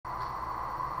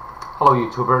Hello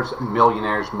YouTubers,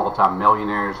 millionaires,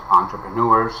 multi-millionaires,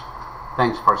 entrepreneurs.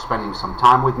 Thanks for spending some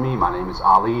time with me. My name is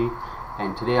Ali,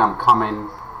 and today I'm coming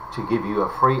to give you a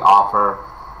free offer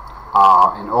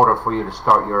in order for you to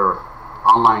start your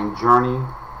online journey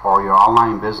or your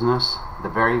online business. The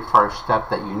very first step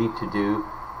that you need to do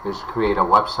is create a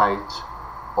website,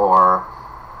 or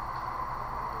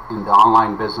in the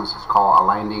online business it's called a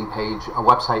landing page. A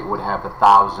website would have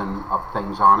thousands of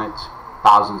things on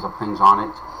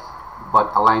it,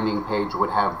 but a landing page would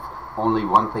have only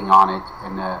one thing on it,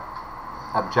 and the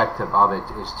objective of it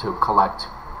is to collect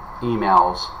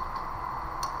emails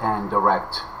and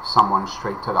direct someone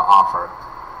straight to the offer.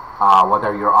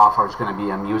 Whether your offer is going to be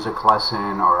a music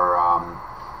lesson or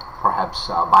perhaps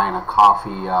buying a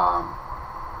coffee,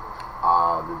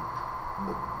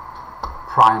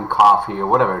 prime coffee, or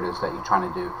whatever it is that you're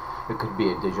trying to do. It could be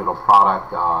a digital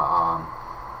product,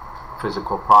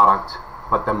 physical product,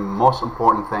 but the most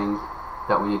important thing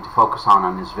that we need to focus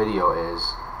on this video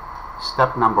is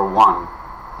step number one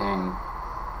in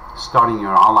starting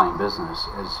your online business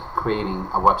is creating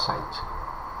a website.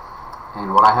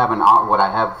 And what I have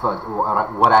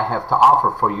to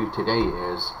offer for you today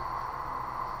is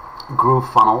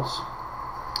Groovefunnels,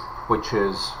 which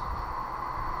is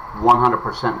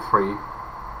 100% free.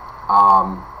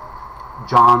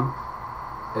 John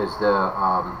is the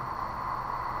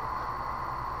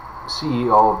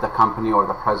CEO of the company, or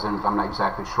the president, I'm not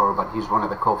exactly sure, but he's one of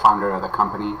the co-founders of the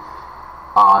company.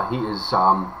 He is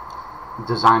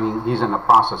he's in the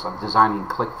process of designing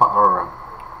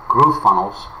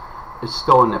Groovefunnels. It's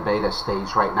still in the beta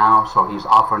stage right now, so he's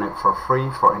offering it for free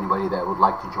for anybody that would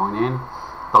like to join in.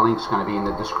 The link's going to be in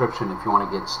the description if you want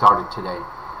to get started today.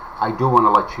 I do want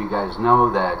to let you guys know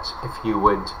that if you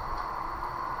would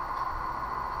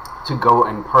to go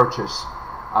and purchase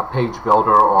a page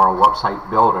builder or a website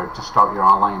builder to start your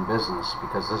online business,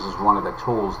 because this is one of the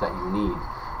tools that you need.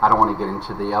 I don't want to get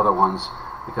into the other ones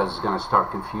because it's going to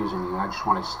start confusing you. I just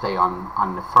want to stay on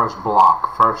the first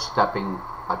block, first stepping.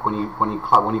 Like when you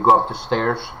go up the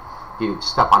stairs, you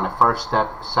step on the first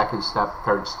step, second step,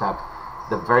 third step.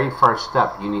 The very first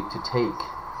step you need to take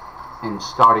in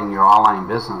starting your online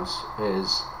business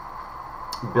is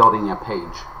building a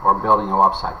page or building a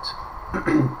website.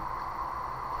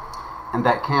 And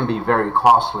that can be very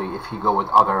costly if you go with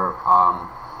other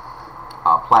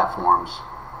platforms.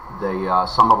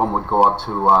 Some of them would go up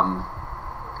to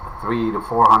 $300 to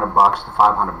 $400 to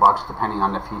 $500, depending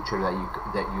on the feature that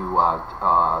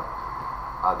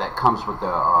comes with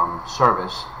the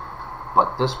service.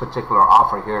 But this particular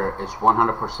offer here is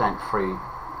 100% free.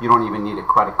 You don't even need a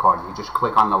credit card. You just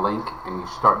click on the link and you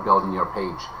start building your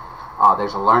page.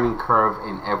 There's a learning curve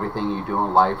in everything you do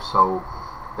in life, so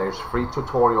there's free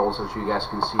tutorials, as you guys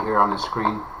can see here on the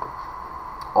screen.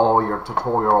 All your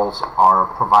tutorials are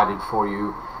provided for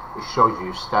you. It shows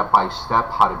you step by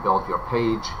step how to build your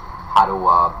page, how to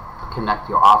connect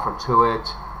your offer to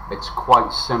it. It's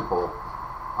quite simple.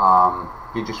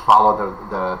 You just follow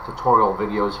the tutorial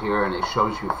videos here, and it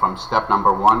shows you from step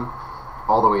number one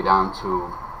all the way down to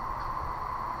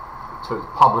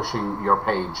publishing your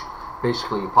page.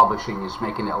 Basically, publishing is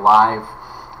making it live,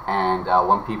 and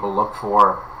when people look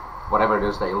for whatever it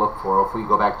is they look for, if we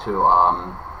go back to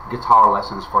guitar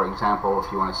lessons, for example,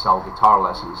 if you want to sell guitar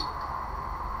lessons,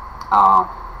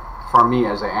 for me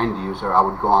as an end user, I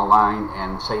would go online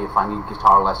and say if I need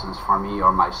guitar lessons for me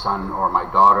or my son or my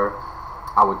daughter,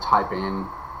 I would type in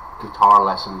guitar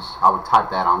lessons. I would type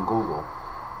that on Google,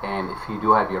 and if you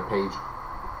do have your page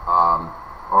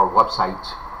or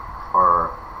website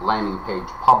or landing page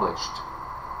published,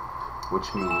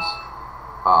 which means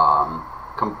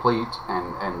complete,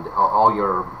 and all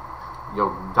you've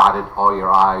dotted all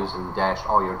your I's and dashed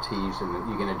all your T's, and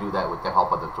you're going to do that with the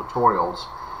help of the tutorials.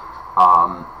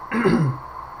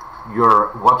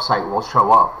 Your website will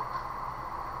show up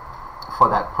for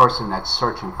that person that's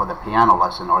searching for the piano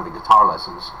lesson or the guitar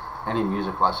lessons, any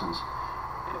music lessons,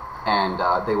 and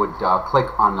they would click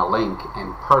on the link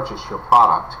and purchase your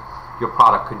product. Your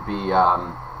product could be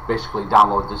basically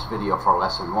download this video for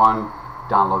lesson 1,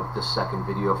 download this second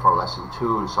video for lesson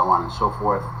 2, and so on and so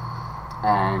forth.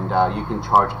 And you can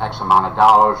charge X amount of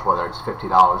dollars, whether it's $50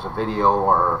 a video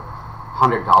or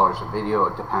 $100 a video.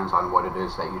 It depends on what it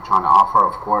is that you're trying to offer,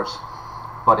 of course.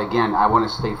 But again, I want to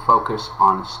stay focused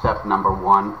on step number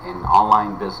one in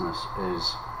online business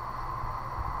is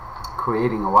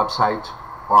creating a website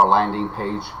or a landing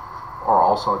page, or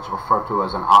also it's referred to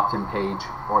as an opt-in page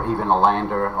or even a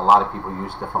lander. A lot of people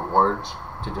use different words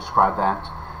to describe that,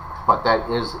 but that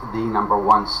is the number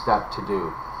one step to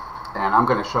do. And I'm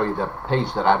going to show you the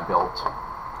page that I built,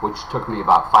 which took me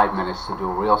about 5 minutes to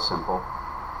do, real simple.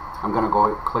 I'm going to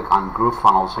go click on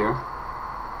Groovefunnels here.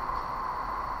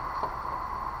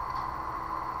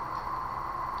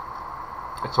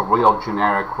 It's a real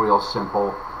generic, real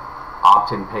simple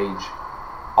opt-in page.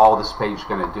 All this page is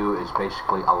going to do is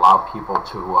basically allow people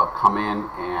to come in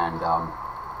and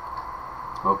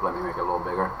let me make it a little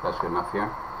bigger. That's good enough here.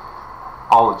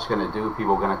 All it's going to do,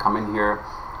 people are going to come in here.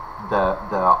 The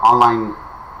online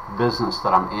business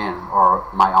that I'm in, or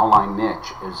my online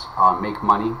niche, is make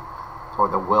money, or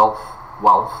the wealth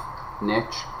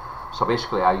niche. So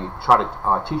basically I try to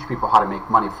teach people how to make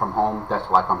money from home. That's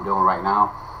like I'm doing right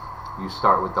now. You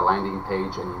start with the landing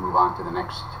page and you move on to the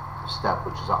next step,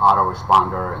 which is an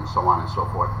autoresponder and so on and so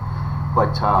forth.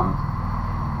 But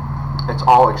it's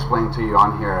all explained to you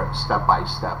on here step by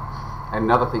step. And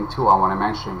another thing too I want to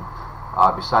mention,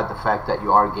 beside the fact that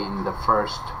you are getting the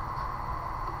first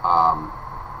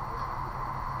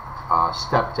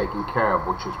step taken care of,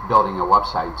 which is building a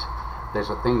website, there's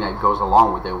a thing that goes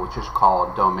along with it, which is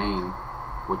called domain,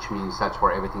 which means that's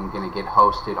where everything's going to get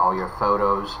hosted, all your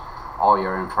photos, all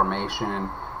your information.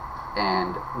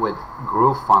 And with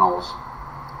Groovefunnels,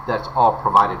 that's all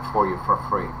provided for you for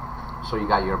free. So you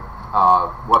got your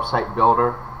website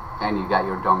builder, and you got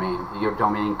your domain. Your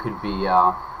domain could be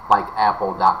like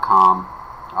apple.com,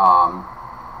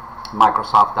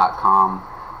 microsoft.com.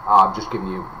 Just giving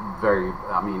you very,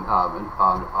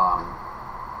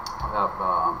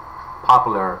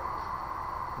 popular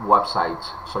websites,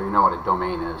 so you know what a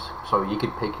domain is. So you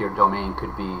could pick your domain,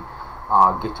 could be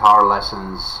guitar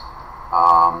lessons,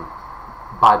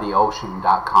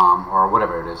 bytheocean.com, or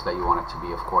whatever it is that you want it to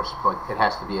be, of course, but it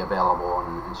has to be available,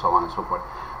 and so on and so forth.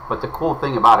 But the cool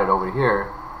thing about it over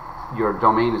here, your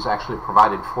domain is actually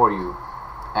provided for you,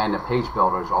 and the page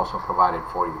builder is also provided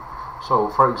for you. So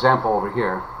for example, over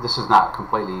here, this is not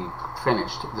completely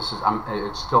finished. This is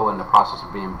it's still in the process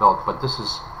of being built, but this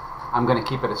is, I'm going to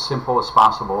keep it as simple as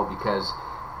possible, because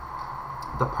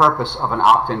the purpose of an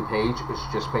opt-in page is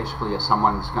just basically as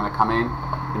someone's going to come in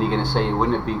and you're going to say,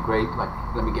 wouldn't it be great, like,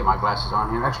 let me get my glasses on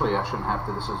here. Actually, I shouldn't have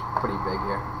to. This is pretty big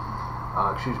here.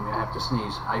 Excuse me, I have to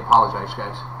sneeze. I apologize,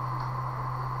 guys.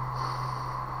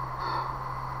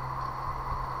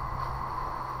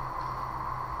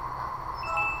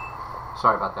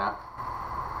 Sorry about that.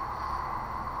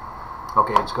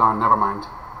 Okay, it's gone. Never mind.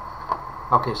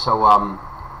 Okay, so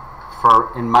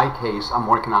in my case, I'm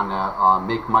working on the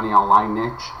make money online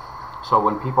niche. So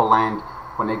when people land,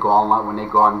 when they go online, when they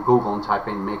go on Google and type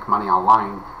in make money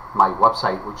online, my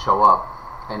website would show up,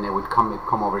 and it would come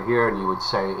over here, and you would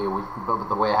say, it would.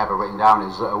 The way I have it written down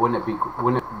is, wouldn't it be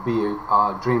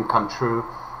a dream come true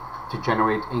to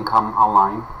generate income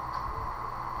online?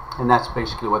 And that's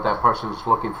basically what that person is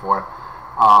looking for.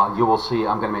 You will see.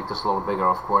 I'm going to make this a little bigger,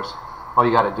 of course. All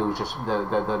you got to do is just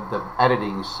the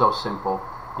editing is so simple.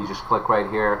 You just click right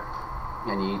here,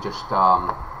 and you just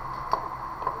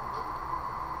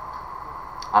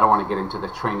I don't want to get into the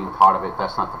training part of it.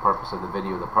 That's not the purpose of the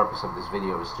video. The purpose of this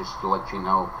video is just to let you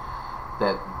know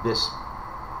that this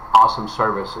awesome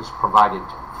service is provided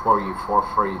for you for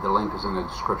free. The link is in the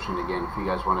description again if you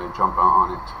guys want to jump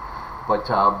on it. But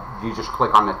you just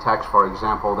click on the text, for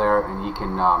example, there, and you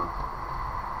can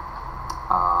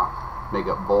make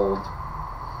it bold,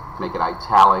 make it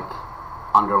italic,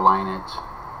 underline it.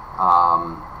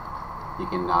 You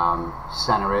can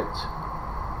center it.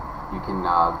 You can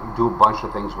do a bunch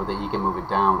of things with it. You can move it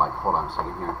down. Like, hold on a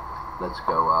second here. Let's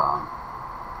go.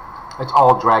 It's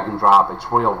all drag and drop. It's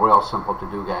real simple to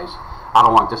do, guys. I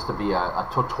don't want this to be a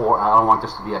tutorial. I don't want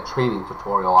this to be a training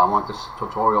tutorial. I want this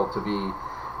tutorial to be,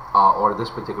 or this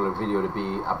particular video to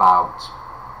be about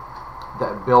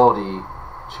the ability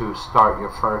to start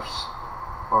your first,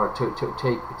 or to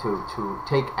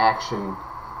take action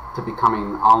to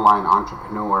becoming an online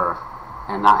entrepreneur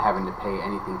and not having to pay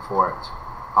anything for it.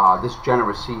 This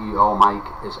generous CEO, Mike,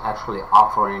 is actually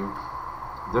offering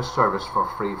this service for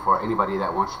free for anybody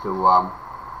that wants to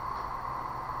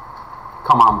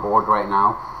come on board right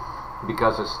now,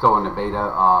 because it's still in the beta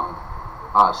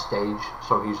stage.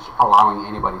 So he's allowing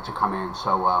anybody to come in.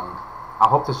 So I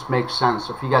hope this makes sense.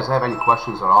 If you guys have any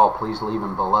questions at all, please leave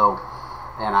them below.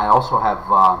 And I also have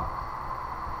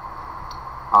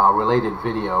related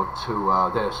video to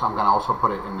this. I'm going to also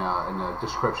put it in the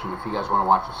description if you guys want to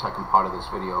watch the second part of this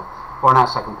video, or not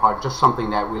second part, just something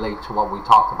that relates to what we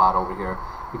talked about over here,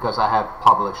 because I have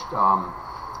published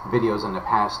videos in the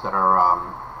past that are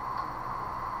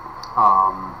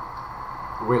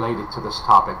related to this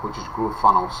topic, which is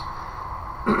Groovefunnels.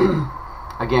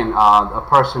 Again, a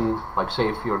person, like, say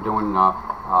if you're doing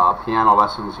piano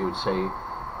lessons, you would say,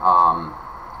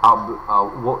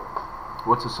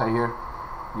 what's it say here?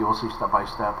 You will see step by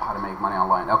step how to make money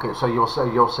online. Okay, so you'll see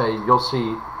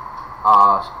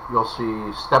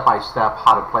step by step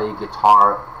how to play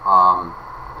guitar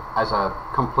as a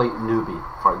complete newbie,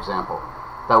 for example.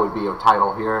 That would be your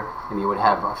title here, and you would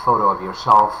have a photo of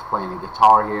yourself playing a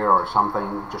guitar here or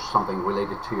something, just something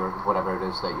related to your whatever it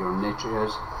is that your niche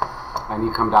is. And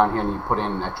you come down here and you put in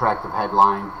an attractive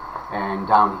headline, and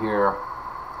down here,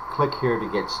 click here to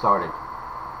get started.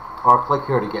 Or click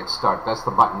here to get started. That's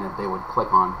the button that they would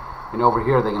click on. And over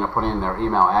here they're going to put in their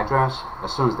email address.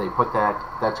 As soon as they put that,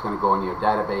 that's going to go in your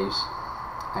database,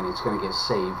 and it's going to get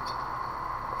saved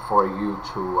for you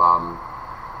to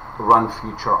run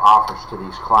future offers to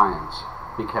these clients.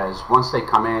 Because once they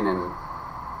come in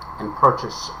and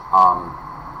purchase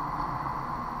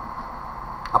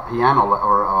a piano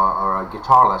or a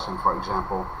guitar lesson, for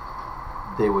example,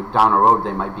 they would, down the road,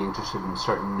 they might be interested in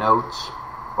certain notes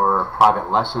or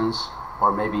private lessons,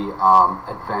 or maybe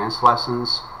advanced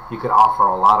lessons. You could offer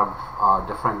a lot of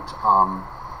different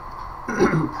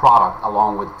product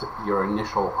along with your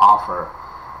initial offer.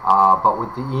 But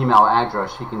with the email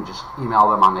address, you can just email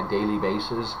them on a daily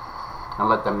basis and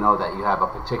let them know that you have a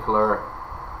particular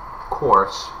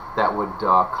course that would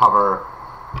cover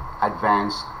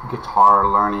advanced guitar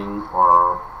learning,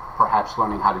 or perhaps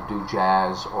learning how to do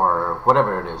jazz, or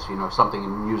whatever it is, you know,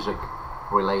 something music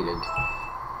related.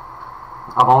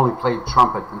 I've only played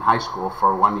trumpet in high school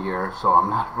for 1 year, so I'm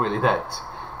not really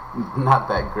not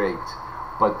that great,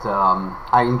 but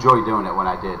I enjoy doing it when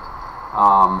I did.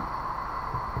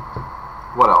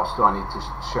 What else do I need to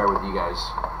share with you guys?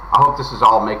 I hope this is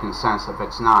all making sense. If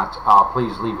it's not,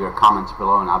 please leave your comments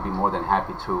below, and I'll be more than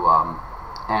happy to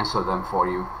answer them for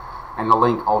you. And the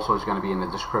link also is going to be in the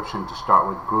description to start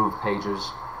with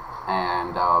Groovepages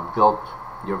and build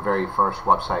your very first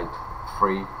website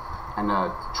free. And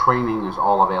the training is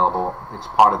all available. It's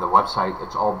part of the website.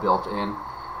 It's all built in.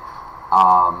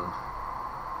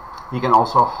 You can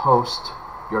also host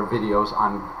your videos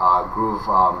on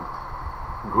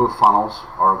Groovefunnels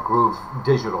or Groove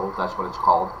Digital. That's what it's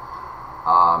called.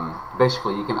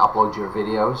 Basically, you can upload your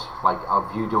videos, like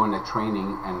of you doing the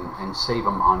training, and save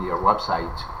them on your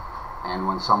website. And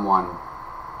when someone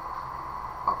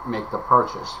make the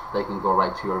purchase, they can go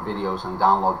right to your videos and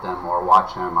download them or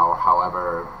watch them, or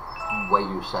however way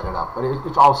you set it up. But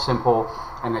it's all simple,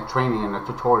 and the training and the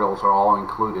tutorials are all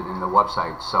included in the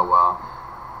website. So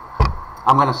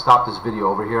I'm going to stop this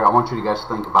video over here. I want you guys to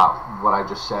think about what I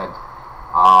just said.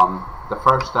 The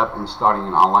first step in starting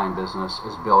an online business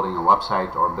is building a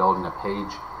website or building a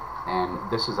page, and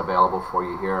this is available for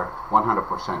you here,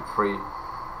 100% free.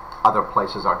 Other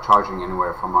places are charging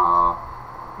anywhere from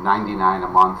 $99 a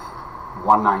month,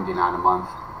 $199 a month,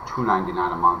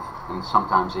 $299 a month, and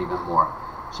sometimes even more.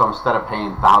 So instead of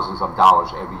paying thousands of dollars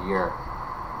every year,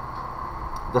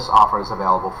 this offer is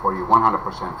available for you 100%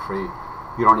 free.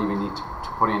 You don't even need to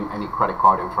put in any credit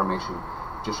card information.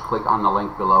 Just click on the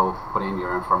link below, put in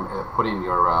your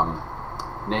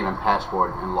name and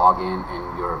password, and log in,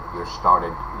 and you're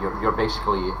started. You're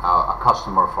basically a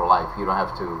customer for life. You don't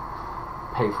have to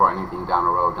pay for anything down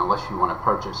the road unless you want to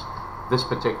purchase. This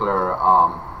particular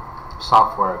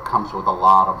software comes with a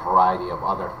lot of variety of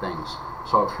other things.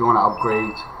 So if you want to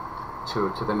upgrade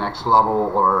to the next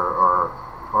level, or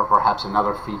perhaps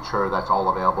another feature, that's all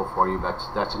available for you.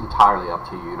 That's entirely up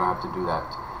to you. You don't have to do that.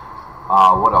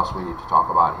 What else we need to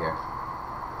talk about here?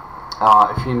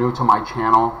 If you're new to my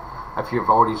channel, if you've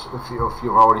already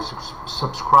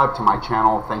subscribed to my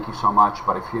channel, thank you so much.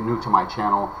 But if you're new to my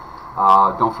channel,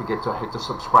 don't forget to hit the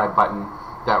subscribe button.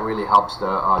 That really helps the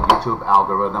YouTube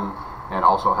algorithm, and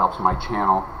also helps my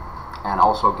channel. And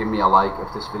also give me a like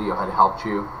if this video had helped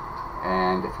you.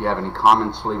 And if you have any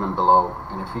comments, leave them below.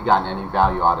 And if you got any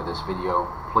value out of this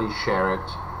video, please share it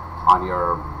on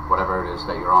your whatever it is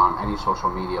that you're on, any social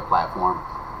media platform.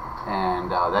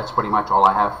 And that's pretty much all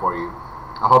I have for you.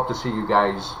 I hope to see you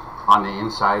guys on the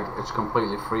inside. It's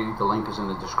completely free. The link is in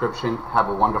the description. Have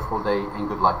a wonderful day, and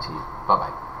good luck to you.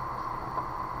 Bye-bye.